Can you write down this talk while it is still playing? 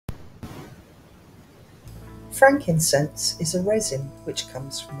Frankincense is a resin which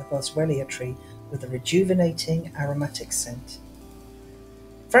comes from the Boswellia tree with a rejuvenating aromatic scent.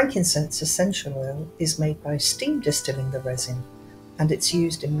 Frankincense essential oil is made by steam distilling the resin, and it's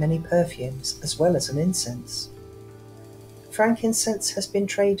used in many perfumes as well as an incense. Frankincense has been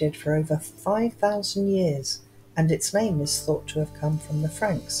traded for over 5,000 years, and its name is thought to have come from the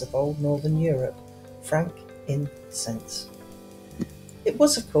Franks of old northern Europe, Frankincense. It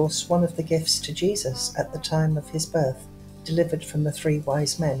was, of course, one of the gifts to Jesus at the time of his birth, delivered from the 3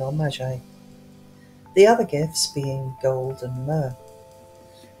 wise men or magi. The other gifts being gold and myrrh.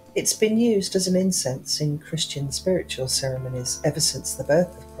 It's been used as an incense in Christian spiritual ceremonies ever since the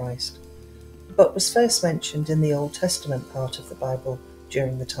birth of Christ, but was first mentioned in the Old Testament part of the Bible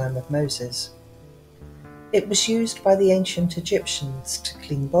during the time of Moses. It was used by the ancient Egyptians to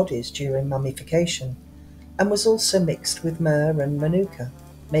clean bodies during mummification, and was also mixed with myrrh and manuka,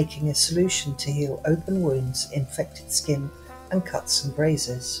 making a solution to heal open wounds, infected skin, and cuts and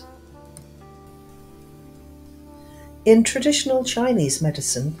grazes. In traditional Chinese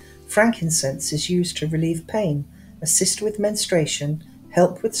medicine, frankincense is used to relieve pain, assist with menstruation,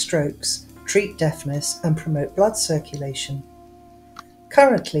 help with strokes, treat deafness, and promote blood circulation.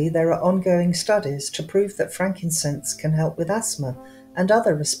 Currently, there are ongoing studies to prove that frankincense can help with asthma and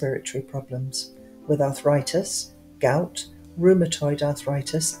other respiratory problems, with arthritis, gout, rheumatoid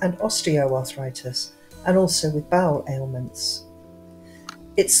arthritis, and osteoarthritis, and also with bowel ailments.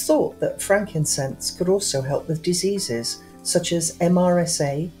 It's thought that frankincense could also help with diseases such as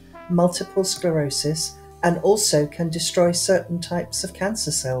MRSA, multiple sclerosis, and also can destroy certain types of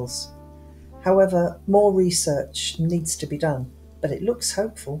cancer cells. However, more research needs to be done, but it looks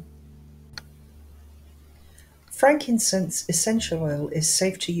hopeful. Frankincense essential oil is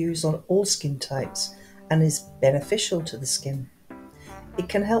safe to use on all skin types and is beneficial to the skin. It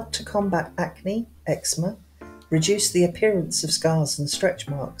can help to combat acne, eczema, reduce the appearance of scars and stretch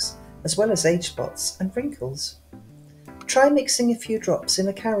marks, as well as age spots and wrinkles. Try mixing a few drops in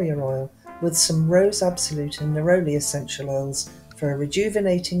a carrier oil with some rose absolute and neroli essential oils for a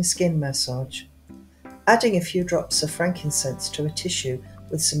rejuvenating skin massage. Adding a few drops of frankincense to a tissue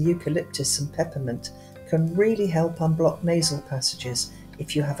with some eucalyptus and peppermint can really help unblock nasal passages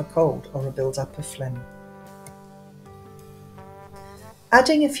if you have a cold or a build-up of phlegm.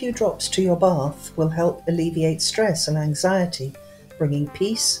 Adding a few drops to your bath will help alleviate stress and anxiety, bringing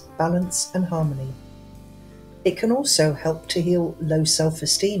peace, balance, and harmony. It can also help to heal low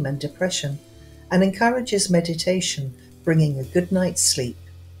self-esteem and depression, and encourages meditation, bringing a good night's sleep.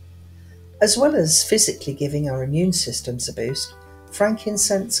 As well as physically giving our immune systems a boost,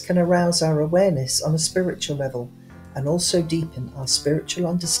 frankincense can arouse our awareness on a spiritual level and also deepen our spiritual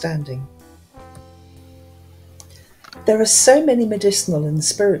understanding. There are so many medicinal and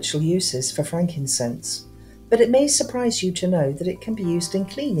spiritual uses for frankincense, but it may surprise you to know that it can be used in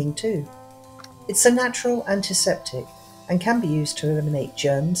cleaning too. It's a natural antiseptic and can be used to eliminate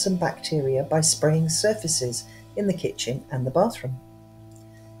germs and bacteria by spraying surfaces in the kitchen and the bathroom.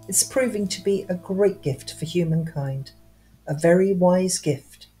 It's proving to be a great gift for humankind, a very wise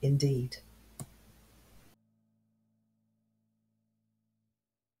gift indeed.